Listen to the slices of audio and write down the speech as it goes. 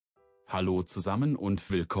Hallo zusammen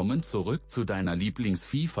und willkommen zurück zu deiner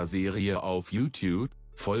Lieblings-FIFA-Serie auf YouTube,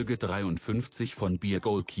 Folge 53 von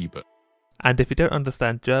Goalkeeper. And if you don't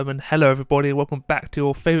understand German, hello everybody, welcome back to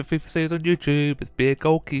your favourite FIFA series on YouTube. It's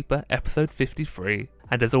Goalkeeper, episode 53.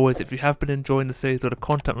 And as always, if you have been enjoying the series or the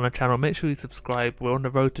content on our channel, make sure you subscribe. We're on the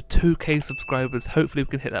road to 2k subscribers. Hopefully we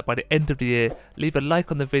can hit that by the end of the year. Leave a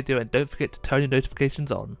like on the video and don't forget to turn your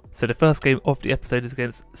notifications on. So the first game of the episode is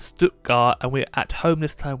against Stuttgart, and we're at home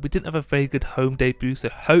this time. We didn't have a very good home debut, so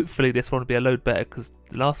hopefully this one will be a load better because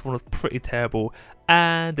the last one was pretty terrible.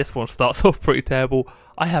 And this one starts off pretty terrible.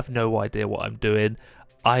 I have no idea what I'm doing.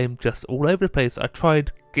 I'm just all over the place. I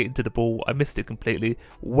tried getting to the ball, I missed it completely,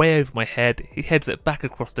 way over my head. He heads it back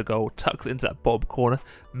across the goal, tucks it into that bottom corner,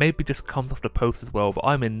 maybe just comes off the post as well, but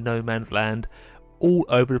I'm in no man's land. All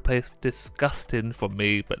over the place, disgusting for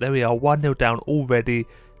me, but there we are, 1-0 down already,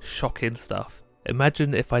 shocking stuff.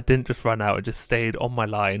 Imagine if I didn't just run out and just stayed on my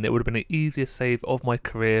line. It would have been the easiest save of my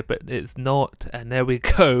career, but it's not, and there we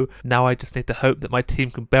go. Now I just need to hope that my team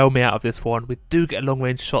can bail me out of this one. We do get a long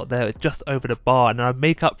range shot there, just over the bar, and I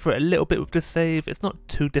make up for it a little bit with the save. It's not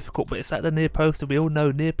too difficult, but it's at the near post, and we all know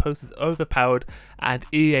near post is overpowered, and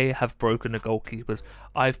EA have broken the goalkeepers.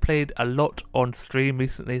 I've played a lot on stream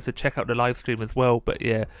recently, so check out the live stream as well, but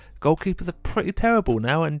yeah, goalkeepers are pretty terrible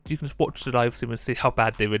now, and you can just watch the live stream and see how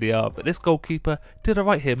bad they really are. But this goalkeeper did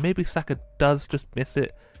alright here. Maybe Saka does just miss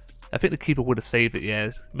it. I think the keeper would have saved it,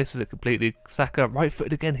 yeah. Misses it completely. Saka,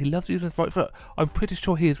 right-footed again. He loves using his right foot. I'm pretty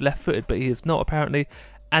sure he is left-footed, but he is not apparently.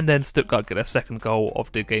 And then Stuttgart get a second goal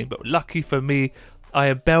of the game. But lucky for me, I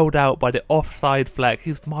am bailed out by the offside flag.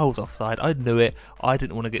 He's miles offside. I knew it. I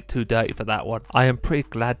didn't want to get too dirty for that one. I am pretty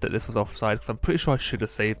glad that this was offside because I'm pretty sure I should have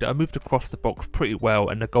saved it. I moved across the box pretty well,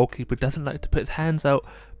 and the goalkeeper doesn't like to put his hands out,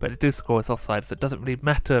 but they do score. It's offside, so it doesn't really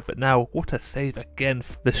matter. But now, what a save again.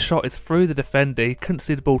 The shot is through the defender. He couldn't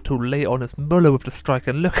see the ball till late on. It's Muller with the strike,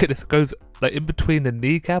 and look at this. It goes like in between the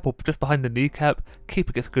kneecap or just behind the kneecap.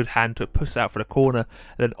 Keeper gets a good hand to it, pushes it out for the corner.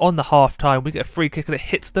 And then on the half time, we get a free kick and it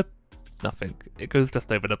hits the nothing. It goes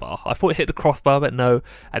just over the bar. I thought it hit the crossbar, but no.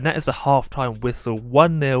 And that is the half-time whistle,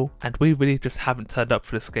 1-0. And we really just haven't turned up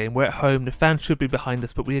for this game. We're at home. The fans should be behind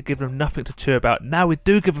us, but we are giving them nothing to cheer about. Now we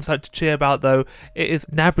do give them something to cheer about, though. It is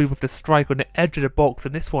Gnabry with the strike on the edge of the box,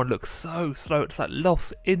 and this one looks so slow. It's like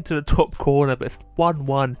lost into the top corner, but it's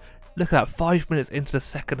 1-1. Look at that, 5 minutes into the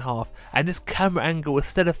second half, and this camera angle is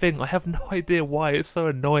still a thing. I have no idea why. It's so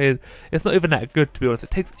annoying. It's not even that good, to be honest.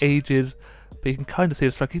 It takes ages, but you can kind of see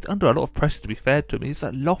the strike. He's under a lot of pressure, to be fair to him. He's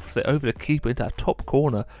like lofts it over the keeper into that top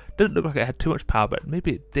corner. Didn't look like it had too much power, but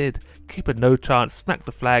maybe it did. Keeper no chance, smacked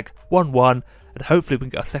the flag, 1-1. And hopefully we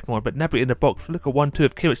can get a second one, but Gnabry in the box. Look at 1-2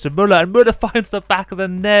 of Kimmich to Muller, and Muller finds the back of the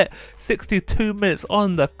net. 62 minutes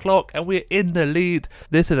on the clock, and we're in the lead.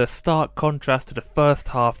 This is a stark contrast to the first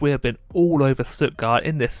half. We have been all over Stuttgart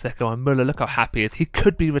in this second one. Muller, look how happy he is. He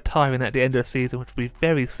could be retiring at the end of the season, which would be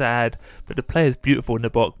very sad, but the play is beautiful in the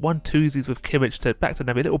box. 1-2s with Kimmich to back to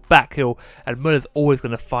Gnabry, a little back heel, and Muller's always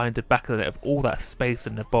going to find the back of the net with all that space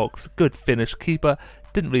in the box. Good finish. Keeper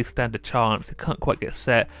didn't really stand a chance. He can't quite get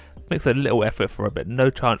set. Makes a little effort for it, but no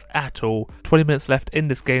chance at all. 20 minutes left in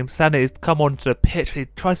this game. Sané has come onto the pitch. He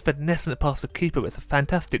tries finessing it past the keeper, but it's a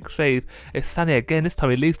fantastic save. It's Sané again. This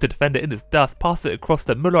time he leaves the defender in his dust. Passes it across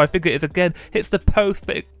to Muller. I think it is again. Hits the post,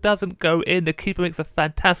 but it doesn't go in. The keeper makes a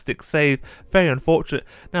fantastic save. Very unfortunate.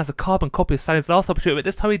 Now it's a carbon copy of Sané's last opportunity, but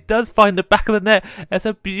this time he does find the back of the net. It's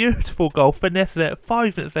a beautiful goal. Finessing it.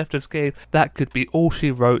 5 minutes left of this game. That could be all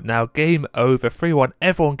she wrote now. Game over. 3-1.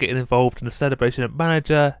 Everyone getting involved in the celebration.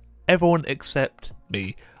 Manager, everyone except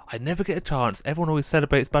me. I never get a chance. Everyone always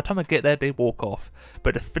celebrates. By the time I get there, they walk off.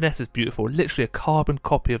 But the finesse is beautiful. Literally a carbon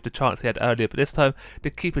copy of the chance he had earlier. But this time, the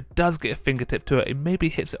keeper does get a fingertip to it. He maybe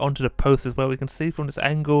hits it onto the post as well. We can see from this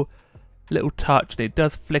angle. Little touch. And he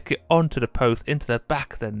does flick it onto the post, into the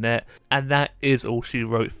back of the net. And that is all she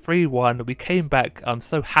wrote. 3-1. We came back. I'm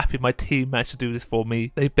so happy my team managed to do this for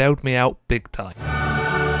me. They bailed me out big time.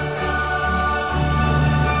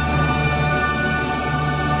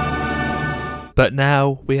 But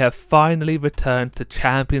now we have finally returned to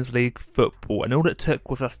Champions League football, and all it took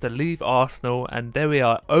was us to leave Arsenal, and there we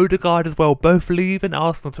are, Odegaard as well, both leaving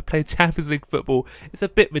Arsenal to play Champions League football. It's a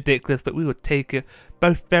bit ridiculous, but we would take it.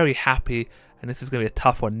 Both very happy, and this is going to be a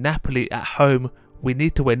tough one. Napoli at home. We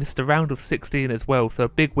need to win. This is the round of 16 as well, so a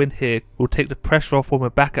big win here will take the pressure off when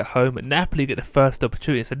we're back at home. Napoli get the first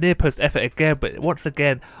opportunity. It's a near post effort again, but once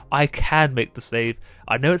again, I can make the save.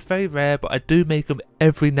 I know it's very rare, but I do make them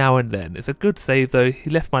every now and then. It's a good save though.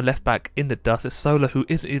 He left my left back in the dust. It's Sola, who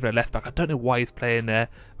isn't even a left back. I don't know why he's playing there,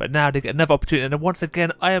 but now they get another opportunity. And then once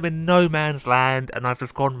again, I am in no man's land, and I've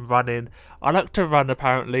just gone running. I like to run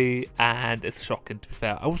apparently, and it's shocking to be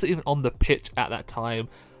fair. I wasn't even on the pitch at that time.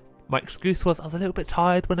 My excuse was I was a little bit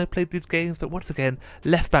tired when I played these games, but once again,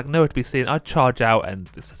 left back nowhere to be seen. I charge out and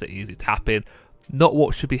it's just an easy tap in. Not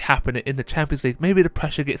what should be happening in the Champions League. Maybe the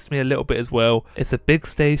pressure gets me a little bit as well. It's a big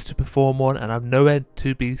stage to perform on and I'm nowhere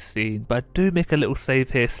to be seen. But I do make a little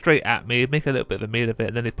save here straight at me, make a little bit of a meal of it,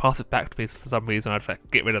 and then they pass it back to me for some reason. I just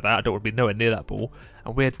like, get rid of that. I don't want to be nowhere near that ball.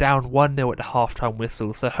 And we're down 1-0 at the half-time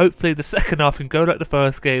whistle. So hopefully the second half can go like the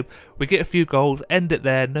first game. We get a few goals, end it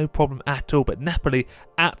there, no problem at all. But Napoli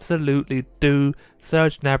absolutely do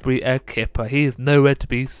Serge Gnabry a kipper. He is nowhere to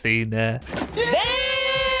be seen there.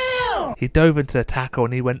 He dove into the tackle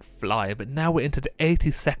and he went flying, but now we're into the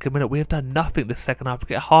 82nd minute. We have done nothing this second half. We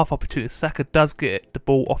get a half opportunity. Saka does get the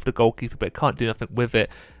ball off the goalkeeper, but can't do nothing with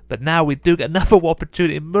it. But now we do get another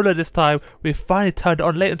opportunity. Muller this time, we finally turned it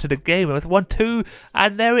on late into the game. It was 1-2,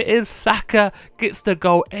 and there it is. Saka gets the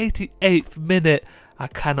goal, 88th minute. I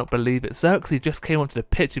cannot believe it. Xerxes just came onto the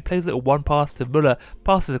pitch. He plays a little one pass to Muller,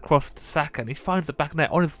 passes across to Saka, and he finds the back net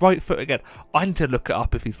on his right foot again. I need to look it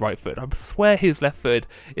up if he's right footed. I swear he's left footed.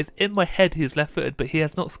 It's in my head he's left footed, but he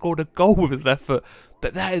has not scored a goal with his left foot.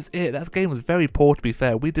 But that is it. That game was very poor, to be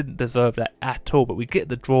fair. We didn't deserve that at all, but we get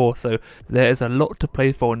the draw, so there is a lot to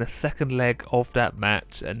play for in the second leg of that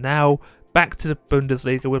match. And now back to the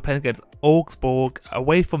Bundesliga. We're playing against Augsburg,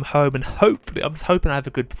 away from home, and hopefully, I'm just hoping I have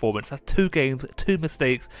a good performance. That's 2 games, 2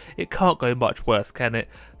 mistakes. It can't go much worse, can it?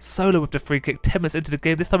 Sola with the free kick, 10 minutes into the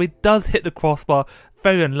game. This time he does hit the crossbar.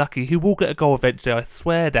 Very unlucky. He will get a goal eventually, I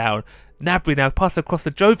swear down. Gnabry now passes across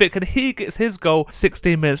to Jovic and he gets his goal.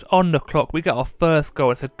 16 minutes on the clock. We get our first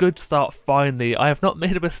goal. It's a good start finally. I have not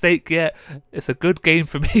made a mistake yet. It's a good game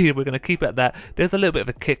for me. We're going to keep it at that. There's a little bit of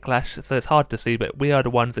a kick clash, so it's hard to see, but we are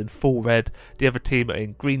the ones in full red. The other team are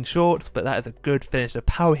in green shorts, but that is a good finish. The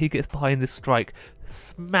power he gets behind this strike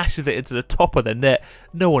smashes it into the top of the net.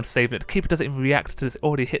 No one's saving it. The keeper doesn't even react to this.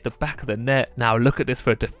 Already hit the back of the net. Now look at this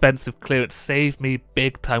for a defensive clearance. Saved me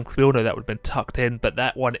big time, because we all know that would have been tucked in, but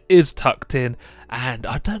that one is tucked in, and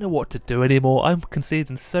I don't know what to do anymore. I'm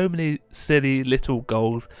conceding so many silly little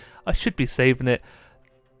goals. I should be saving it.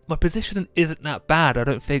 My positioning isn't that bad, I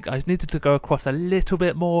don't think. I needed to go across a little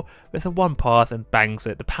bit more. It's a one pass and bangs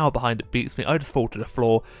it. The power behind it beats me. I just fall to the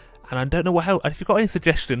floor. And I don't know what hell. If you've got any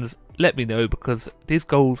suggestions, let me know, because these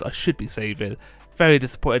goals I should be saving. Very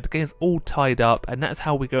disappointed. The game's all tied up, and that's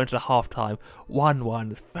how we go into the half time.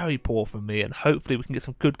 1-1. It's very poor from me, and hopefully we can get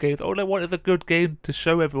some good games. All I want is a good game to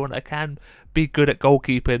show everyone I can be good at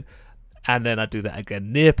goalkeeping. And then I do that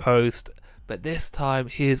again. Near post. But this time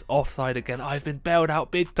he is offside again. I've been bailed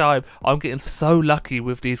out big time. I'm getting so lucky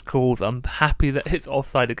with these calls. I'm happy that it's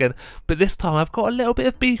offside again. But this time I've got a little bit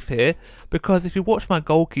of beef here, because if you watch my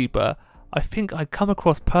goalkeeper, I think I come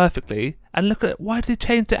across perfectly. And look at, why did he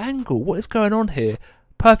change the angle? What is going on here?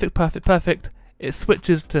 Perfect, perfect, perfect. It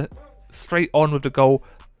switches to straight on with the goal.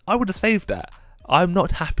 I would have saved that. I'm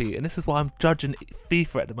not happy, and this is why I'm judging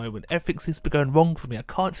FIFA at the moment. Everything seems to be going wrong for me. I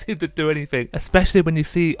can't seem to do anything, especially when you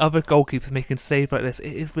see other goalkeepers making saves like this.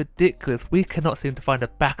 It is ridiculous. We cannot seem to find the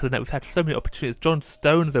back of the net. We've had so many opportunities. John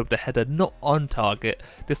Stones over the header, not on target.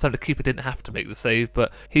 This time the keeper didn't have to make the save,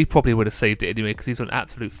 but he probably would have saved it anyway, because he's on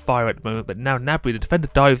absolute fire at the moment. But now Gnabry, the defender,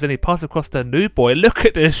 dives in. He passes across to a new boy. Look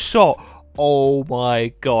at this shot. Oh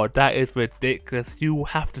my god, that is ridiculous. You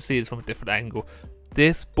have to see this from a different angle.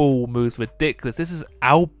 This ball moves ridiculous. This is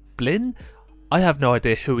Alblin? I have no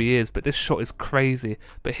idea who he is, but this shot is crazy.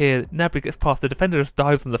 But here, Gnabry gets past. The defender just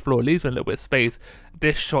dives on the floor, leaves him a little bit of space.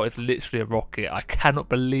 This shot is literally a rocket. I cannot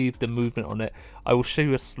believe the movement on it. I will show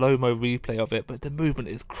you a slow-mo replay of it, but the movement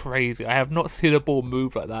is crazy. I have not seen a ball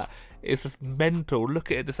move like that. It's just mental. Look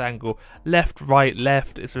at it at this angle. Left, right,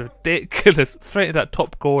 left. It's ridiculous. Straight in that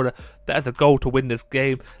top corner. That is a goal to win this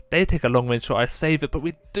game. They take a long range shot. I save it, but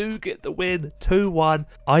we do get the win. 2-1.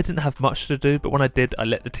 I didn't have much to do, but when I did, I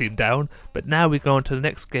let the team down. But now we go on to the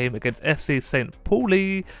next game against FC St.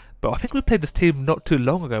 Pauli. But I think we played this team not too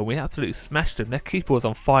long ago. We absolutely smashed them. Their keeper was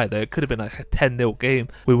on fire though. It could have been like a 10-0 game.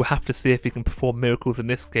 We will have to see if he can perform miracles in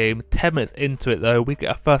this game. 10 minutes into it though, we get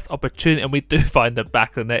our first opportunity and we do find the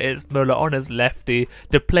back of the net. It's Muller on his lefty.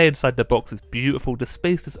 The play inside the box is beautiful. The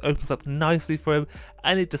space just opens up nicely for him,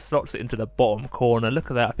 and he just slots it into the bottom corner.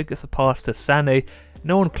 Look at that. I think it's a pass to Sané.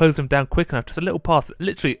 No one closed him down quick enough, just a little pass,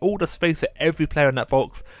 literally all the space at every player in that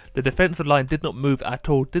box. The defensive line did not move at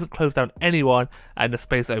all, didn't close down anyone, and the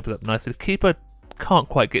space opened up nicely. The keeper can't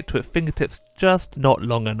quite get to it, fingertips just not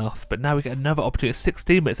long enough. But now we get another opportunity,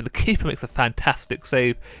 16 minutes, and the keeper makes a fantastic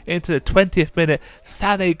save. Into the 20th minute,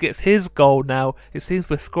 Sané gets his goal now. It seems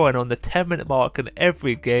we're scoring on the 10-minute mark in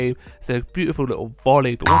every game. It's a beautiful little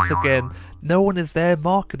volley, but once again, no one is there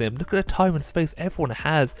marking him. Look at the time and space everyone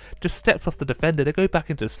has. Just steps off the defender. They go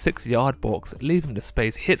back into the 6-yard box, leaving the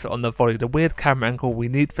space, hits it on the volley. The weird camera angle we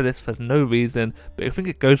need for this for no reason, but I think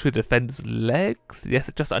it goes through the defender's legs. Yes,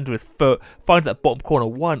 it's just under his foot. Finds that bottom corner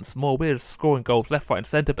once more. We're scoring goals left, right and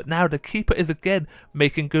centre, but now the keeper is again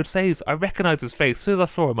making good saves. I recognise his face. As soon as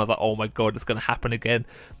I saw him, I was like, oh my god, it's going to happen again.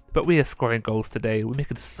 But we are scoring goals today. We're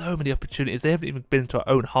making so many opportunities. They haven't even been into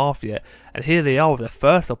our own half yet. And here they are with their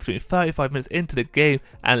first opportunity, 35 minutes into the game.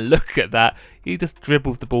 And look at that. He just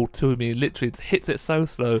dribbles the ball to me. Literally just hits it so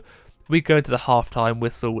slow. We go into the half-time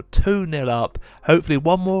whistle, 2-0 up. Hopefully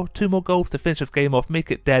two more goals to finish this game off,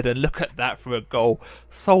 make it dead, and look at that for a goal.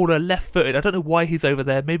 Solar left-footed. I don't know why he's over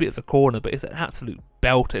there. Maybe it's a corner, but it's an absolute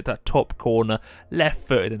belter at that top corner.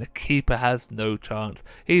 Left-footed, and the keeper has no chance.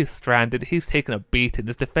 He's stranded. He's taken a beating.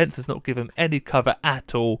 His defence has not given him any cover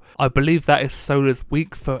at all. I believe that is Solar's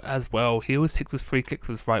weak foot as well. He always takes his free kicks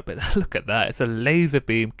with his right, but look at that. It's a laser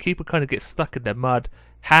beam. Keeper kind of gets stuck in the mud.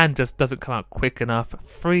 Hand just doesn't come out quick enough.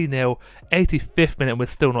 3-0, 85th minute, and we're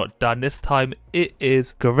still not done. This time it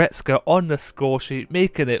is Goretzka on the score sheet,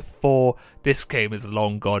 making it 4. This game is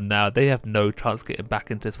long gone now. They have no chance getting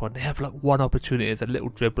back into this one. They have like one opportunity as a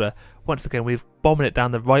little dribbler. Once again, we're bombing it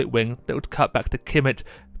down the right wing. Little cut back to Kimmich.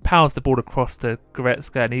 Pounds the ball across to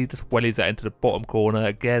Goretzka, and he just wellies it into the bottom corner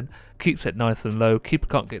again. Keeps it nice and low. Keeper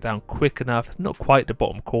can't get down quick enough. Not quite the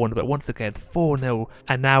bottom corner, but once again 4-0.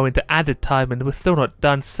 And now into added time, and we're still not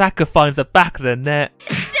done. Saka finds the back of the net.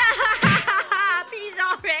 Stop! He's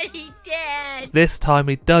already dead. This time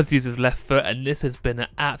he does use his left foot, and this has been an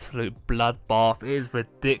absolute bloodbath. It is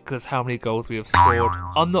ridiculous how many goals we have scored.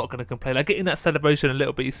 I'm not going to complain. I get in that celebration a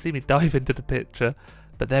little bit. You see me dive into the picture.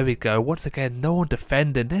 But there we go. Once again, no one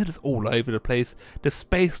defending. They're just all over the place. The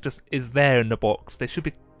space just is there in the box. They should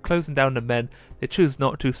be closing down the men. They choose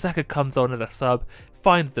not to. Saka comes on as a sub,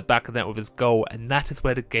 finds the back of the net with his goal, and that is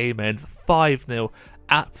where the game ends. 5-0.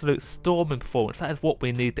 Absolute storming performance. That is what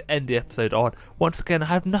we need to end the episode on. Once again, I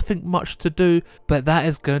have nothing much to do, but that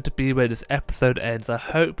is going to be where this episode ends. I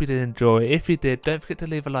hope you did enjoy. If you did, don't forget to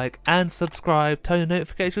leave a like and subscribe. Turn your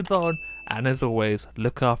notifications on. And as always,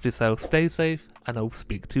 look after yourself, stay safe, and I'll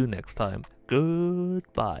speak to you next time.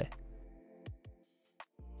 Goodbye.